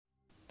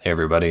Hey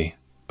everybody.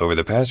 Over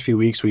the past few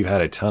weeks, we've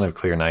had a ton of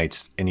clear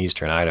nights in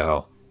eastern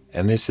Idaho,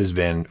 and this has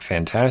been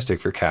fantastic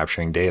for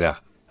capturing data.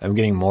 I'm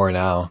getting more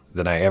now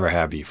than I ever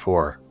have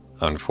before.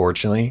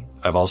 Unfortunately,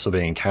 I've also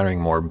been encountering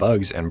more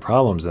bugs and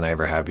problems than I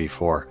ever have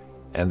before,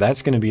 and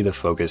that's going to be the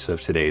focus of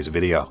today's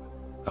video.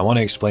 I want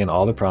to explain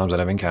all the problems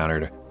that I've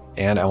encountered,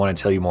 and I want to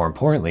tell you more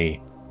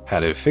importantly, how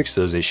to fix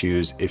those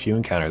issues if you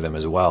encounter them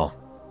as well.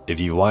 If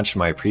you've watched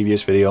my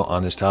previous video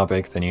on this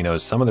topic, then you know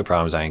some of the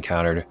problems I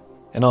encountered,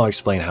 and I'll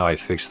explain how I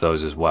fixed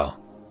those as well.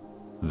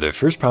 The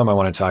first problem I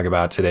want to talk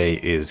about today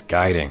is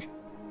guiding.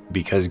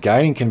 Because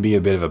guiding can be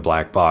a bit of a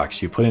black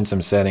box. You put in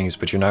some settings,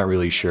 but you're not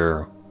really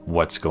sure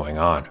what's going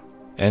on.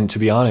 And to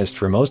be honest,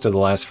 for most of the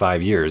last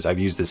 5 years, I've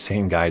used the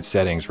same guide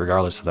settings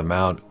regardless of the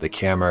mount, the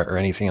camera, or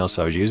anything else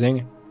I was using,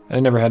 and I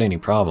never had any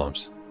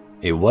problems.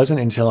 It wasn't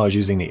until I was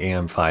using the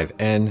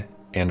AM5N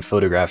and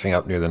photographing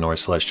up near the North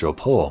Celestial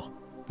Pole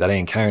that I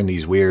encountered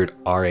these weird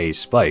RA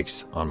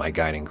spikes on my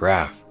guiding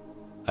graph.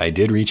 I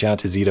did reach out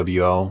to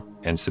ZWO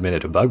and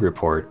submitted a bug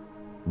report,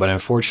 but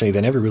unfortunately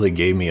they never really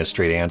gave me a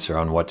straight answer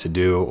on what to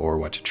do or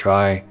what to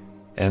try,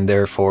 and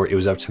therefore it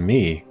was up to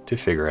me to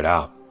figure it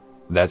out.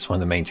 That's one of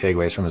the main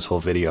takeaways from this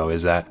whole video,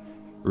 is that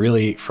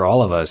really for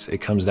all of us, it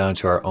comes down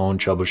to our own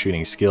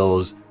troubleshooting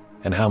skills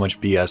and how much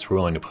BS we're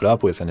willing to put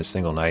up with in a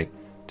single night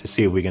to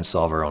see if we can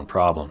solve our own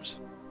problems.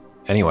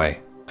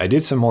 Anyway, I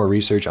did some more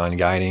research on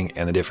guiding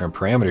and the different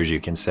parameters you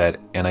can set,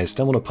 and I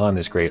stumbled upon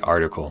this great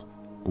article,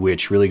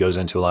 which really goes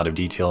into a lot of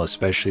detail,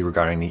 especially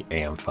regarding the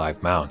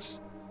AM5 mounts.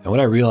 And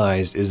what I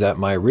realized is that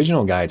my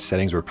original guide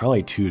settings were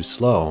probably too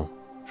slow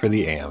for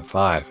the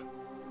AM5.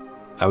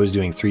 I was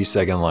doing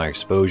 3-second long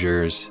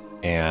exposures,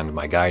 and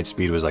my guide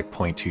speed was like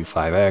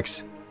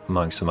 0.25x,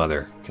 among some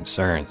other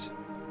concerns.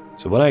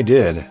 So what I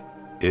did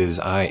is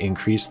I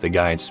increased the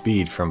guide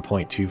speed from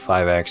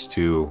 0.25x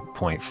to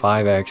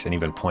 0.5x and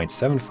even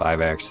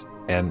 0.75x,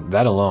 and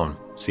that alone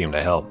seemed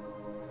to help.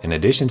 In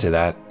addition to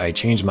that, I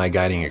changed my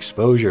guiding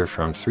exposure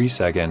from 3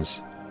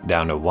 seconds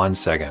down to 1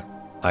 second.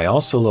 I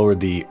also lowered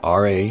the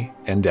RA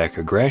and deck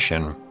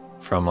aggression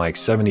from like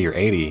 70 or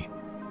 80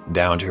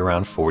 down to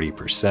around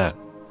 40%.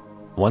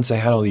 Once I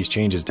had all these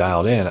changes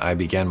dialed in, I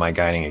began my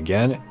guiding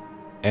again,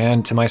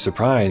 and to my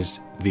surprise,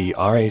 the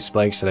RA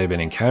spikes that I've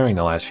been encountering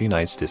the last few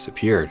nights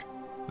disappeared.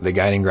 The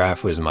guiding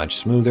graph was much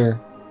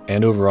smoother,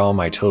 and overall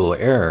my total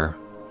error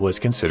was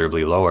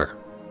considerably lower.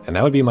 And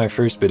that would be my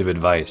first bit of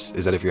advice,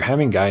 is that if you're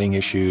having guiding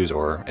issues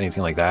or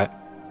anything like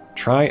that,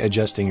 try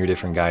adjusting your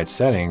different guide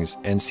settings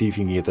and see if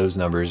you can get those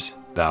numbers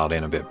dialed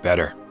in a bit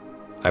better.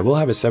 I will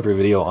have a separate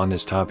video on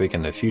this topic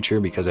in the future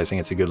because I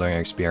think it's a good learning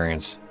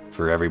experience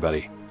for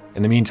everybody.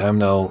 In the meantime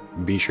though,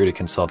 be sure to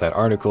consult that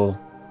article,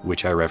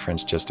 which I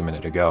referenced just a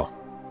minute ago.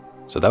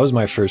 So that was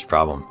my first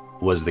problem,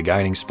 was the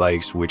guiding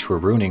spikes, which were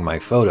ruining my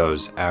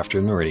photos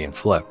after the meridian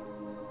flip.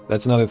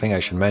 That's another thing I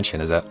should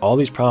mention, is that all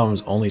these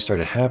problems only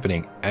started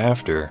happening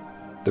after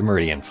the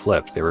meridian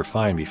flipped. They were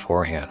fine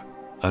beforehand.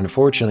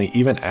 Unfortunately,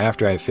 even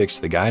after I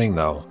fixed the guiding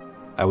though,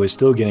 I was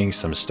still getting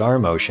some star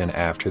motion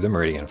after the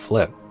meridian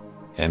flip.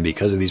 And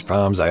because of these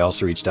problems, I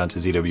also reached out to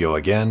ZWO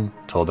again,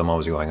 told them what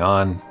was going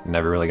on,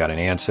 never really got an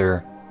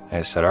answer.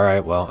 I said, all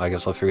right, well, I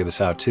guess I'll figure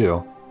this out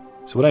too.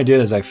 So what I did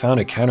is I found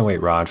a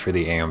counterweight rod for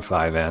the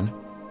AM5N,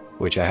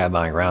 which I had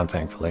lying around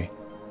thankfully.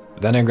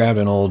 Then I grabbed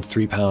an old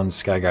 3-pound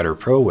SkyGuider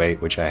Pro weight,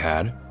 which I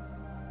had,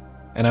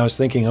 and I was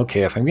thinking,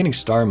 okay, if I'm getting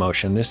star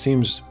motion, this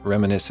seems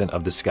reminiscent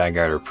of the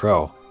SkyGuider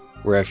Pro,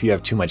 where if you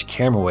have too much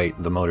camera weight,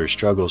 the motor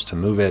struggles to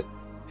move it,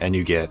 and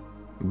you get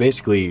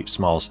basically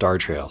small star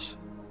trails.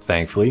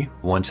 Thankfully,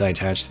 once I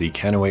attached the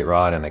counterweight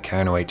rod and the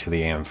counterweight to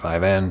the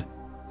AM5N,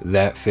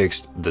 that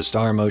fixed the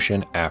star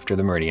motion after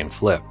the meridian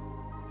flip.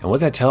 And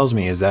what that tells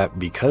me is that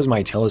because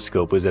my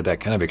telescope was at that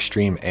kind of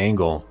extreme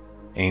angle,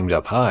 aimed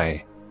up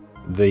high,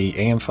 the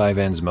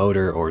AM5N's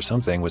motor or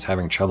something was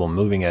having trouble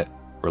moving it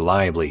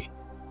reliably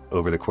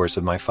over the course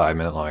of my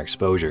 5-minute long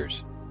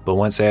exposures. But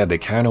once I had the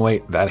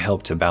counterweight, that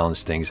helped to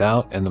balance things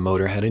out and the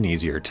motor had an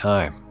easier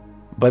time.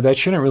 But that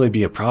shouldn't really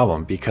be a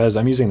problem because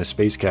I'm using the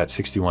SpaceCat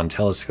 61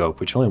 telescope,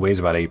 which only weighs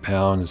about 8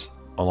 pounds,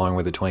 along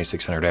with the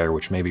 2600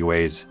 which maybe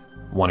weighs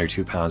 1 or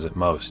 2 pounds at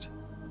most.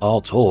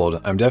 All told,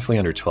 I'm definitely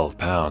under 12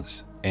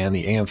 pounds, and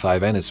the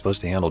AM5N is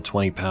supposed to handle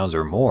 20 pounds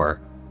or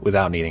more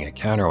without needing a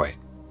counterweight.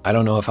 I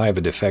don't know if I have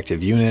a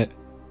defective unit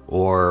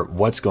or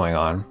what's going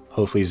on.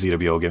 Hopefully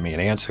ZWO will give me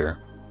an answer.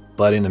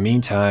 But in the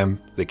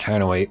meantime, the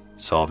counterweight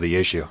solved the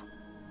issue.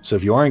 So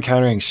if you are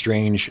encountering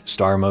strange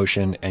star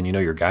motion and you know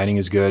your guiding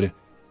is good,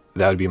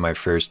 that would be my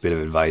first bit of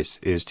advice,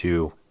 is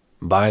to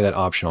buy that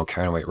optional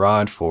counterweight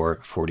rod for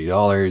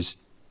 $40.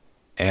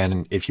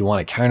 And if you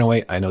want a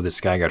counterweight, I know the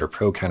SkyGuider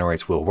Pro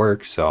counterweights will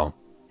work, so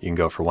you can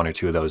go for 1 or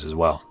 2 of those as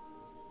well.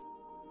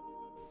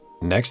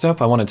 Next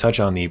up, I want to touch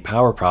on the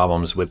power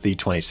problems with the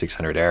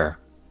 2600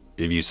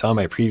 If you saw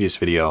my previous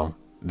video,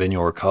 then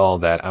you'll recall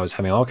that I was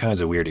having all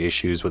kinds of weird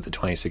issues with the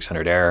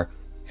 2600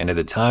 and at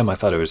the time I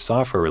thought it was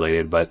software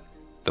related, but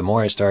the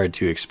more I started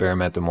to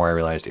experiment, the more I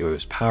realized it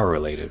was power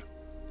related.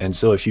 And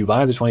so if you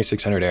buy the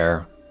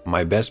 2600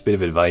 my best bit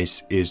of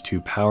advice is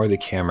to power the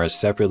camera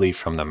separately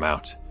from the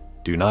mount.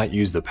 do not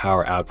use the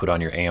power output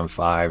on your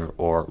AM5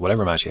 or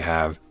whatever mouse you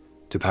have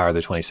to power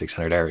the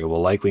 2600 Air. It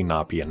will likely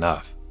not be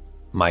enough.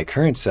 My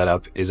current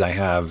setup is I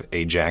have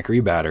a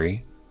Jackery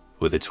battery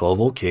with a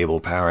 12-volt cable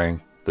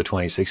powering the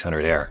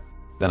 2600 Air.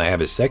 Then I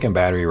have a second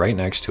battery right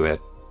next to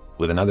it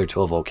with another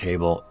 12-volt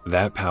cable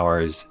that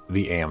powers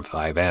the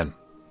AM5N.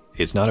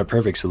 It's not a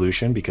perfect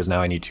solution because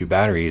now I need two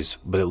batteries,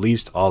 but at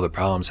least all the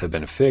problems have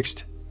been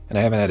fixed and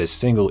I haven't had a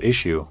single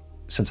issue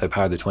since I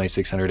powered the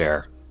 2600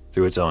 Air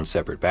through its own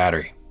separate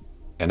battery.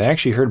 And I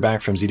actually heard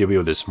back from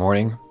ZWO this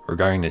morning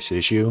regarding this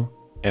issue,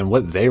 and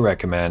what they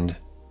recommend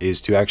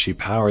is to actually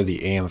power the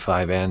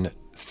AM5N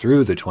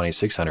through the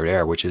 2600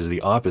 Air, which is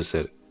the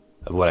opposite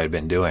of what I'd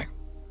been doing.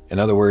 In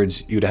other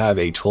words, you'd have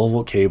a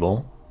 12-volt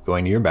cable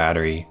going to your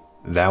battery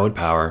that would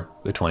power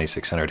the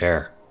 2600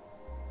 Air.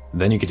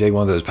 Then you could take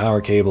one of those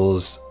power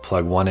cables,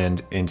 plug one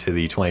end into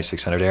the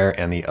 2600 Air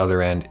and the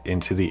other end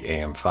into the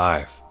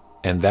AM5.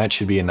 And that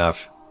should be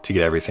enough to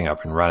get everything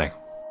up and running.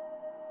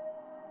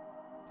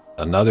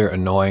 Another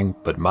annoying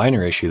but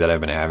minor issue that I've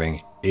been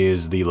having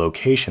is the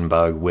location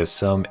bug with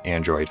some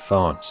Android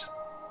phones.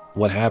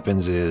 What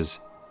happens is,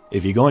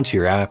 if you go into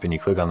your app and you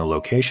click on the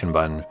location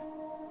button,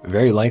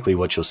 very likely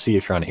what you'll see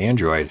if you're on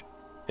Android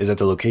is that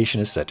the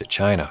location is set to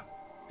China.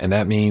 And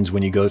that means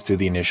when you go through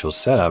the initial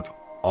setup,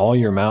 all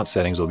your mount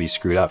settings will be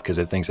screwed up because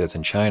it thinks it's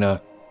in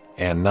China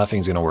and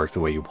nothing's going to work the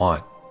way you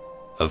want.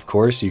 Of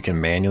course, you can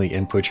manually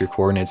input your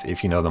coordinates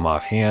if you know them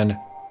offhand,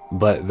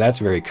 but that's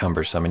very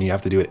cumbersome and you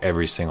have to do it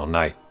every single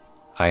night.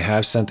 I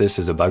have sent this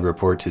as a bug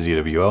report to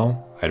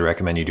ZWO. I'd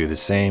recommend you do the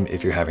same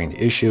if you're having an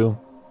issue.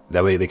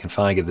 That way they can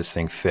finally get this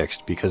thing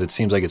fixed because it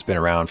seems like it's been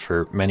around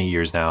for many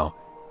years now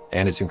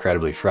and it's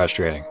incredibly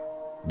frustrating.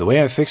 The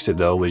way I fixed it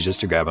though was just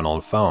to grab an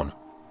old phone.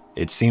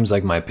 It seems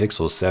like my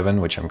Pixel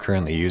 7, which I'm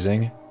currently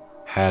using,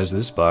 has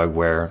this bug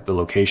where the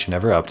location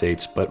never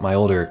updates, but my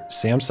older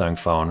Samsung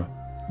phone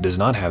does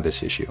not have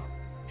this issue,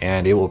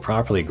 and it will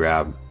properly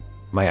grab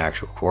my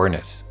actual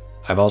coordinates.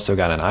 I've also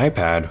got an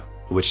iPad,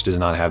 which does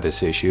not have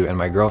this issue, and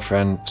my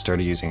girlfriend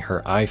started using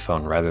her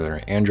iPhone rather than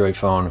her Android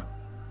phone.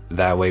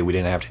 That way we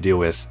didn't have to deal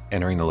with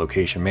entering the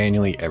location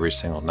manually every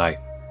single night.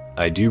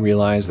 I do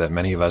realize that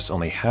many of us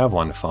only have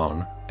one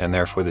phone, and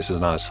therefore this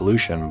is not a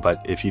solution,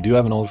 but if you do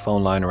have an old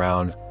phone lying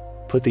around,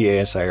 put the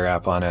ASIAir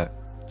app on it,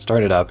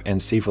 start it up,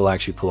 and see if it will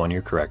actually pull on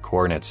your correct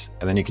coordinates,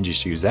 and then you can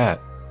just use that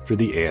for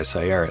the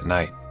ASIAir at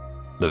night.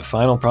 The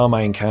final problem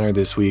I encountered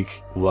this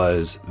week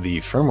was the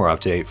firmware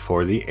update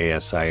for the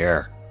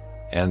ASIAir.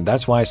 And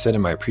that's why I said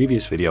in my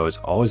previous video it's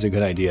always a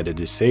good idea to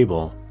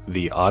disable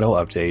the auto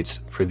updates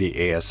for the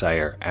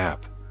ASIAir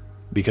app.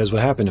 Because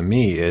what happened to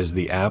me is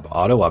the app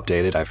auto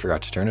updated, I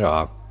forgot to turn it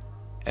off,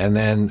 and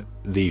then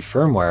the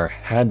firmware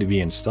had to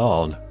be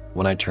installed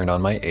when I turned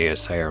on my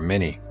ASIAir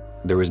Mini.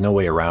 There was no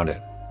way around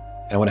it.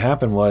 And what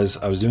happened was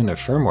I was doing the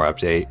firmware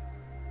update,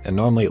 and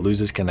normally it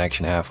loses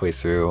connection halfway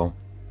through,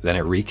 then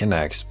it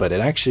reconnects, but it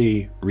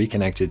actually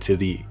reconnected to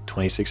the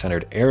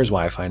 2600 Air's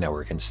Wi-Fi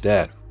network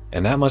instead.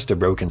 And that must have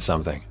broken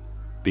something,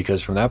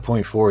 because from that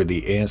point forward,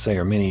 the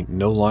ASIAir Mini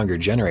no longer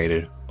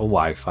generated a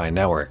Wi-Fi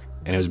network,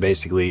 and it was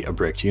basically a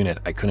bricked unit.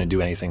 I couldn't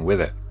do anything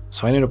with it.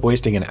 So I ended up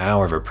wasting an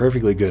hour of a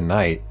perfectly good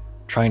night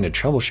trying to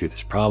troubleshoot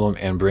this problem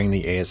and bring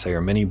the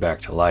ASIAir Mini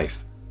back to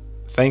life.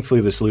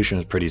 Thankfully, the solution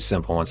was pretty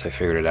simple once I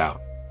figured it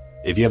out.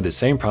 If you have the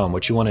same problem,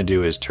 what you want to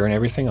do is turn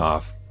everything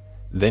off,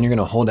 then you're going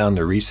to hold down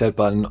the reset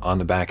button on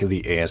the back of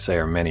the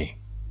ASIAir Mini.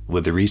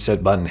 With the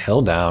reset button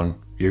held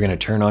down, you're going to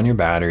turn on your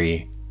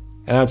battery,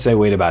 and I would say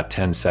wait about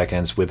 10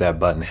 seconds with that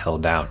button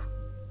held down.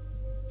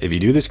 If you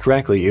do this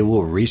correctly, it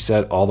will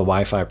reset all the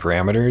Wi-Fi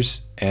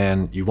parameters,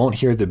 and you won't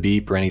hear the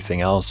beep or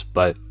anything else,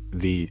 but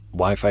the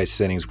Wi-Fi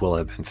settings will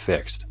have been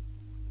fixed.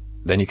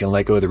 Then you can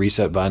let go of the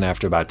reset button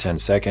after about 10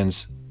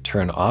 seconds,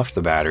 turn off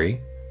the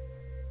battery.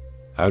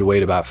 I would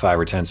wait about 5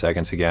 or 10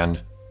 seconds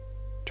again,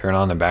 turn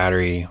on the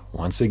battery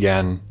once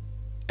again,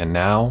 and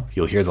now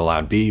you'll hear the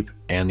loud beep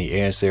and the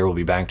ASIAir will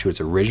be back to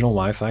its original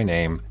Wi-Fi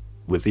name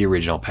with the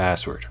original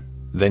password.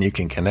 Then you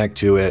can connect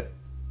to it,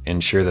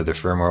 ensure that the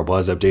firmware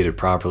was updated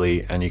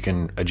properly, and you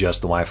can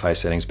adjust the Wi-Fi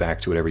settings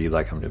back to whatever you'd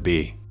like them to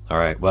be.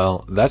 Alright,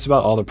 well, that's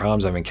about all the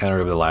problems I've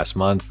encountered over the last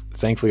month.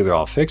 Thankfully they're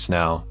all fixed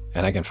now,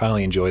 and I can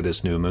finally enjoy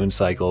this new moon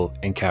cycle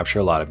and capture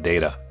a lot of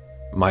data.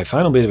 My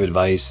final bit of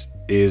advice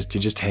is to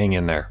just hang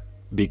in there,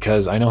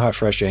 because I know how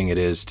frustrating it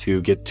is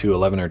to get to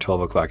 11 or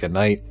 12 o'clock at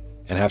night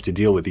and have to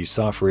deal with these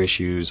software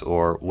issues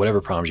or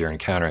whatever problems you're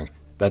encountering.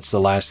 That's the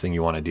last thing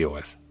you want to deal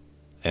with.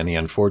 And the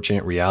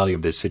unfortunate reality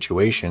of this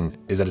situation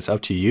is that it's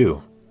up to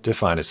you to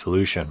find a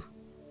solution.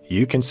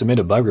 You can submit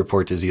a bug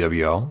report to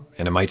ZWO,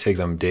 and it might take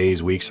them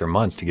days, weeks, or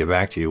months to get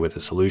back to you with a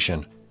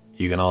solution.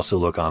 You can also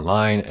look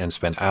online and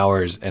spend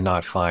hours and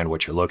not find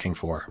what you're looking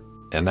for.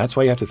 And that's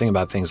why you have to think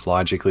about things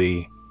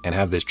logically and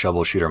have this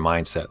troubleshooter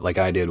mindset, like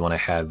I did when I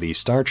had the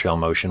star trail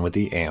motion with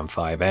the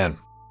AM5N.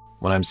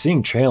 When I'm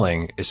seeing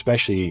trailing,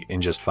 especially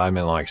in just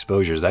 5-minute long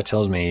exposures, that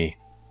tells me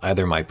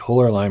either my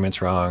polar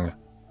alignment's wrong,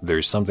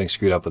 there's something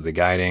screwed up with the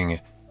guiding,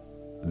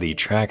 the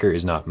tracker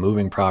is not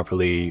moving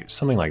properly,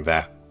 something like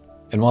that.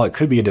 And while it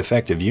could be a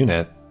defective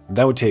unit,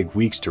 that would take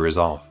weeks to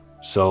resolve.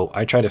 So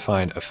I tried to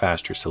find a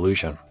faster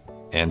solution.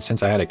 And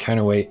since I had a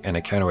counterweight and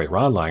a counterweight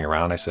rod lying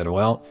around, I said,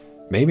 well,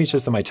 maybe it's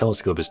just that my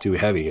telescope is too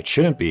heavy. It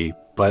shouldn't be,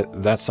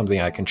 but that's something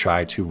I can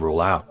try to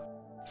rule out.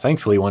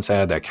 Thankfully, once I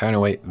had that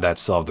counterweight, that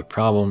solved the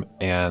problem,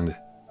 and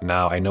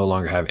now I no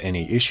longer have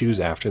any issues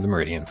after the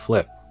Meridian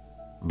flip.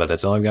 But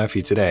that's all I've got for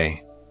you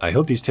today. I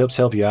hope these tips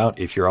help you out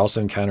if you're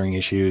also encountering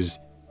issues,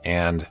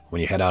 and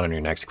when you head out on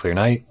your next clear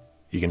night,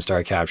 you can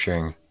start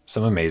capturing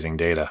some amazing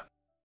data.